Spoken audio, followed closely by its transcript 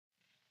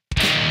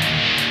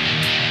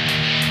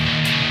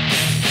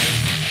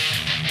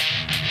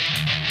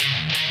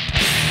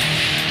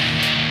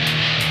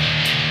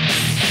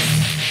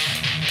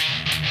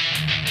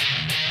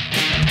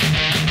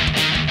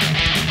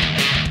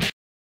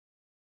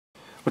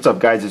What's up,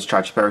 guys? It's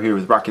Chachi Power here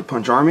with Rocket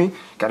Punch Army.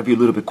 Gotta be a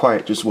little bit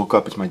quiet. Just woke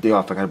up. It's my day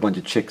off. I got a bunch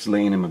of chicks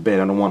laying in my bed.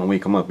 I don't want to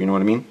wake them up. You know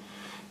what I mean?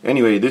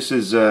 Anyway, this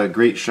is a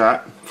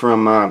Greatshot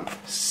from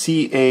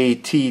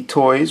CAT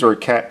Toys or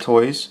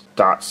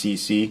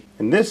CatToys.cc,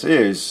 and this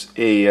is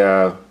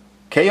a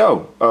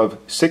KO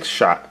of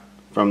Sixshot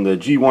from the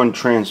G1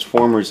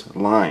 Transformers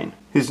line.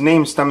 His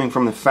name stemming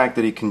from the fact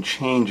that he can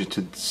change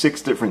to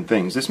 6 different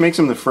things. This makes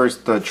him the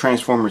first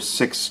Transformers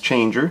 6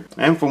 changer,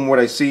 and from what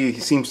I see, he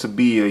seems to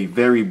be a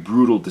very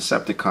brutal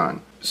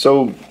Decepticon.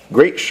 So,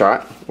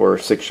 Greatshot, or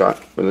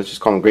Sixshot, but let's just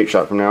call him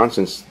Greatshot from now on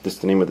since this is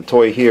the name of the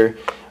toy here.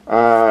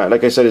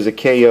 Like I said, is a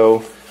KO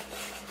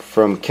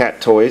from Cat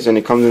Toys, and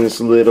it comes in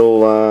this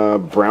little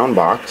brown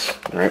box,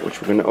 right,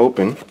 which we're going to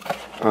open.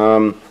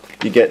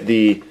 You get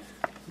the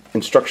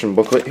instruction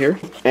booklet here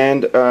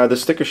and the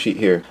sticker sheet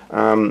here.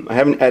 I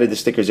haven't added the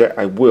stickers yet.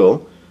 I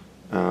will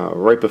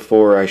right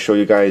before I show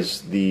you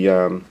guys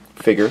the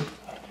figure.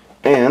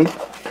 And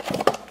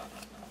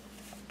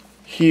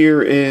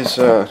here is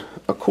a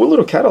cool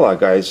little catalog,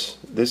 guys.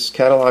 This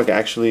catalog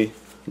actually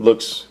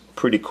looks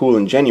pretty cool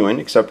and genuine,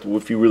 except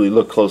if you really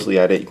look closely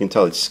at it, you can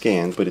tell it's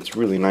scanned, but it's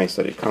really nice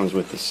that it comes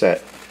with the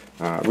set.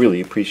 Really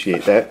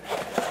appreciate that.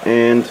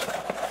 And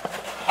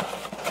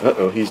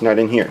uh-oh, he's not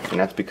in here, and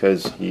that's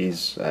because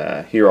he's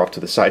here off to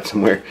the side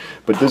somewhere.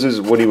 But this is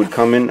what he would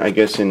come in, I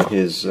guess, in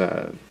his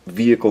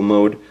vehicle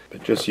mode.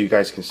 But just so you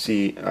guys can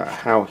see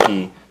how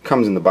he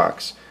comes in the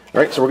box.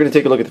 Alright, so we're going to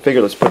take a look at the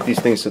figure. Let's put these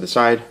things to the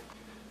side.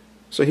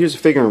 So here's the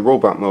figure in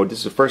robot mode. This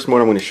is the first mode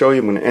I'm going to show you.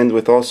 I'm going to end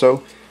with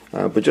also.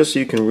 But just so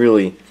you can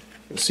really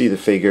see the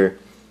figure.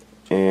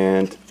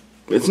 And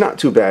it's not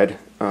too bad.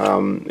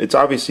 It's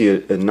obviously a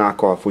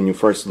knockoff when you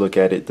first look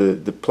at it.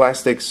 The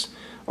plastics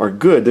are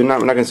good. I'm not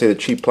going to say the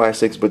cheap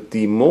plastics, but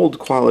the mold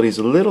quality is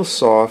a little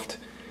soft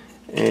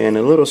and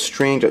a little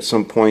strange at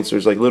some points.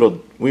 There's like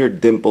little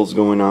weird dimples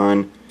going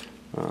on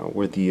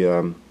where the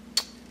you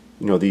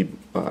know, the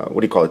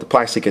what do you call it? The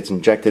plastic gets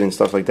injected and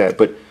stuff like that.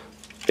 But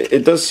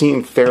it does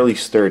seem fairly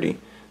sturdy.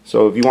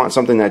 So if you want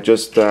something that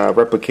just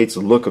replicates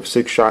the look of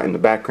Sixshot in the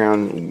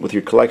background with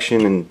your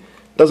collection and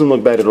doesn't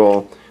look bad at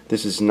all,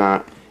 this is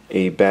not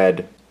a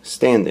bad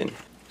stand-in.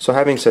 So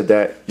having said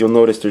that, you'll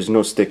notice there's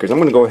no stickers. I'm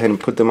going to go ahead and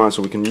put them on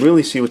so we can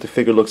really see what the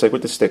figure looks like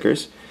with the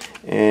stickers,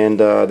 and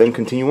then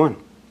continue on.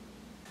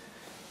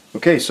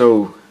 Okay,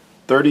 so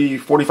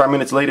 45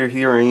 minutes later,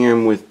 here I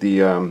am with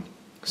the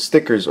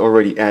stickers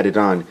already added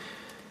on.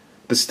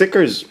 The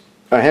stickers,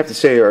 I have to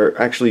say, are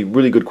actually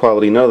really good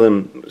quality. None of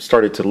them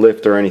started to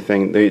lift or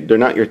anything. They're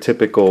not your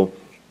typical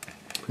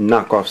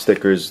knockoff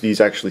stickers. These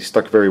actually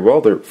stuck very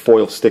well. They're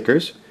foil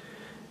stickers.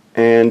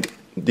 And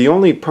the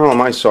only problem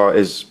I saw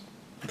is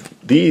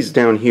these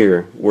down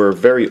here were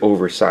very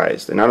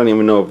oversized, and I don't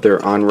even know if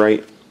they're on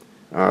right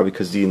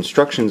because the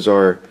instructions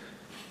are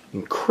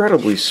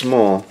incredibly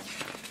small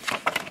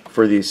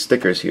for these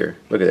stickers here.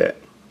 Look at that,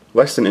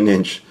 less than an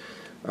inch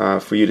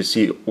for you to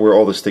see where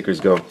all the stickers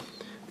go.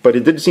 But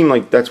it did seem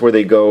like that's where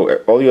they go.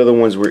 All the other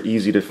ones were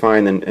easy to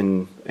find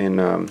and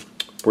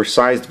were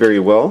sized very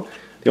well.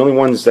 The only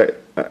ones that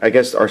I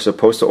guess are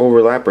supposed to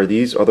overlap are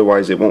these,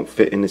 otherwise it won't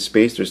fit in the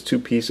space. There's 2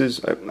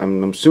 pieces.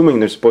 I'm assuming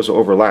they're supposed to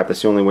overlap.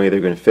 That's the only way they're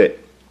going to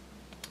fit.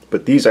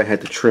 But these I had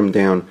to trim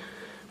down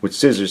with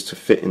scissors to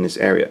fit in this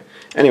area.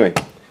 Anyway,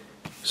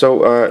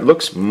 so it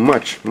looks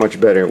much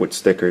better with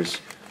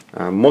stickers.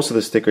 Most of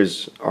the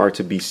stickers are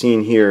to be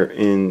seen here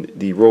in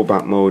the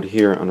robot mode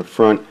here on the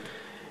front.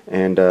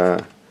 And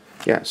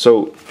yeah,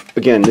 so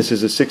again, this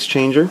is a 6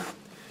 changer.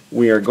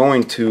 We are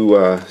going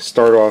to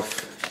start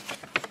off.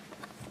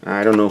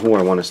 I don't know who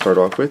I want to start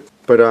off with,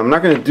 but I'm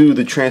not going to do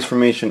the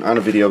transformation on a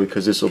video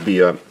because this will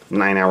be a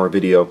 9-hour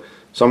video.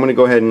 So I'm going to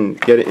go ahead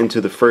and get it into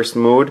the first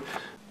mode.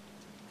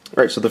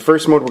 Alright, so the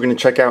first mode we're going to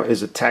check out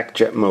is Attack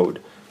Jet mode.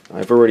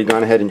 I've already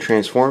gone ahead and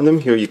transformed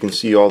them. Here you can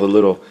see all the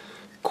little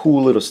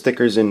cool little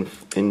stickers in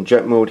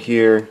jet mode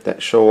here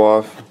that show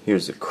off.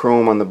 Here's the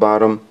chrome on the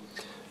bottom.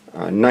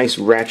 Nice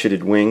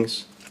ratcheted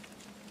wings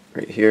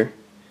right here.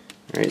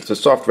 Alright, it's a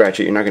soft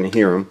ratchet, you're not going to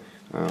hear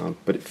them,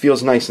 but it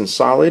feels nice and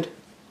solid.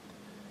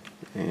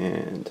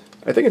 And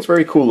I think it's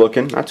very cool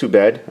looking, not too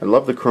bad. I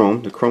love the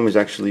chrome. The chrome is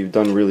actually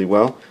done really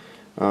well.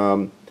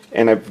 And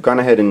I've gone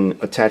ahead and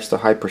attached the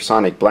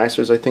hypersonic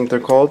blasters, I think they're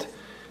called.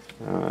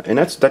 And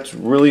that's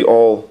really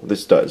all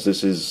this does.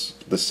 This is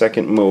the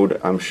second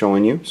mode I'm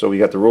showing you. So we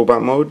got the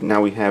robot mode,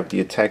 now we have the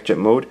attack jet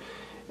mode,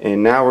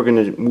 and now we're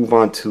going to move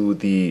on to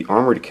the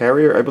armored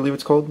carrier, I believe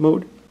it's called,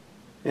 mode.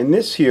 And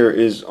this here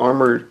is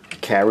armored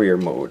carrier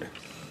mode.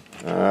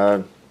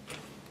 Yeah,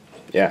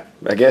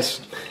 I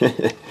guess.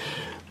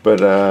 But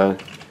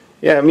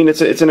yeah, I mean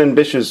it's an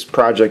ambitious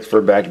project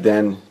for back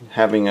then,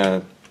 having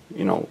a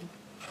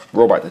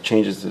robot that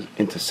changes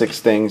into 6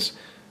 things.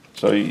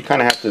 So you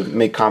kind of have to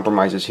make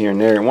compromises here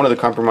and there. And one of the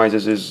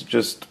compromises is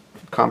just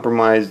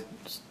compromise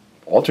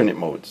alternate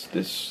modes.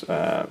 This,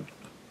 I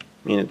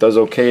mean, it does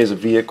okay as a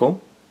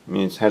vehicle. I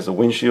mean, it has the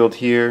windshield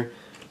here.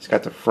 It's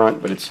got the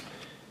front, but it's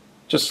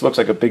just looks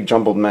like a big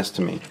jumbled mess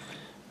to me.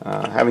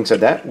 Having said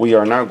that, we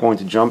are now going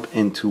to jump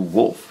into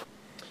Wolf.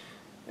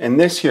 And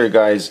this here,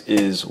 guys,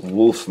 is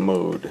wolf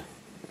mode.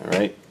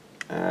 Alright?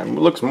 It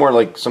looks more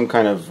like some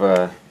kind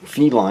of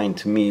feline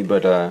to me,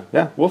 but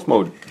yeah, wolf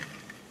mode.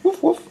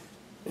 Woof woof.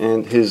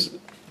 And his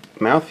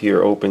mouth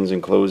here opens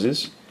and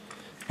closes.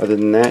 Other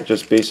than that,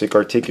 just basic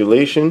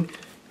articulation.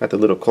 Got the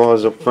little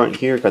claws up front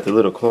here, got the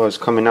little claws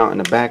coming out in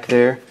the back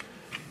there.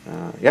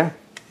 Yeah,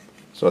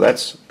 so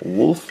that's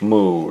wolf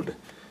mode.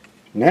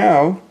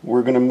 Now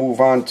we're going to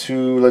move on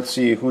to, let's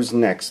see, who's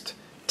next?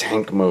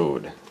 Tank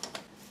mode.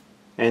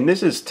 And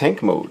this is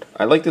tank mode.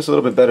 I like this a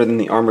little bit better than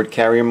the armored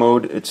carrier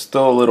mode. It's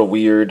still a little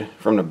weird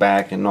from the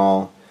back and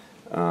all,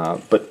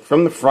 but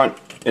from the front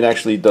it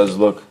actually does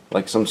look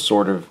like some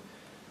sort of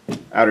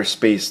outer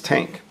space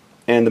tank.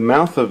 And the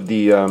mouth of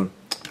the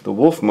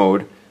wolf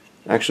mode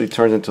actually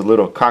turns into a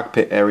little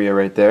cockpit area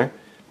right there,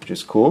 which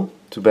is cool.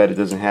 Too bad it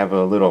doesn't have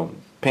a little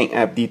paint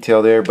app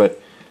detail there, but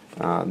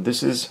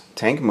this is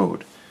tank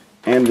mode.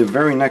 And the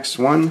very next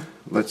one,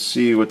 let's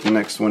see what the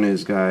next one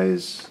is,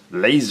 guys.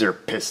 Laser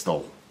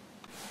pistol.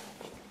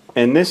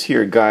 And this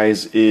here,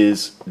 guys,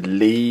 is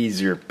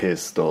laser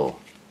pistol.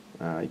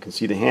 You can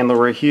see the handle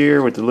right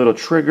here with the little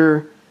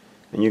trigger,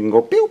 and you can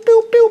go pew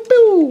pew pew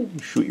pew,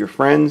 shoot your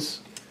friends.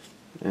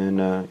 And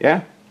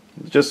yeah,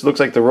 it just looks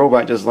like the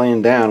robot just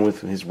laying down with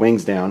his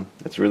wings down.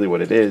 That's really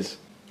what it is.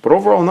 But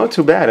overall, not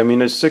too bad. I mean,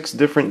 there's 6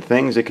 different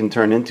things it can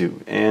turn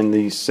into. And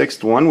the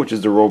 6th one, which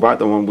is the robot,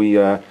 the one we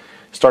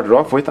started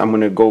off with, I'm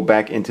going to go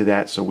back into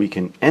that so we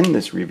can end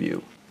this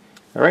review.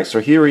 Alright, so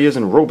here he is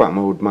in robot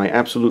mode, my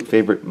absolute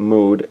favorite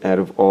mode out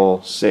of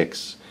all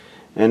 6.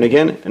 And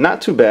again,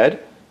 not too bad.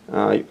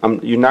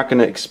 You're not going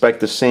to expect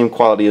the same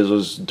quality as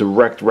those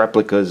direct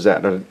replicas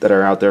that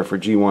are out there for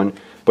G1.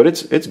 But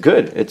it's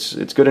good.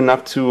 It's good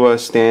enough to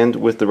stand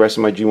with the rest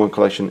of my G1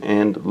 collection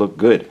and look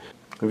good.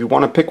 If you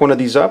want to pick one of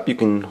these up, you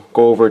can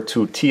go over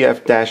to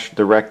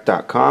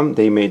tf-direct.com.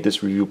 They made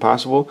this review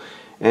possible,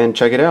 and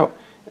check it out,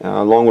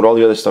 along with all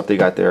the other stuff they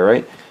got there,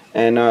 right?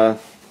 And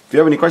if you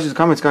have any questions or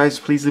comments, guys,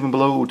 please leave them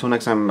below. Until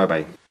next time,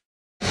 bye-bye.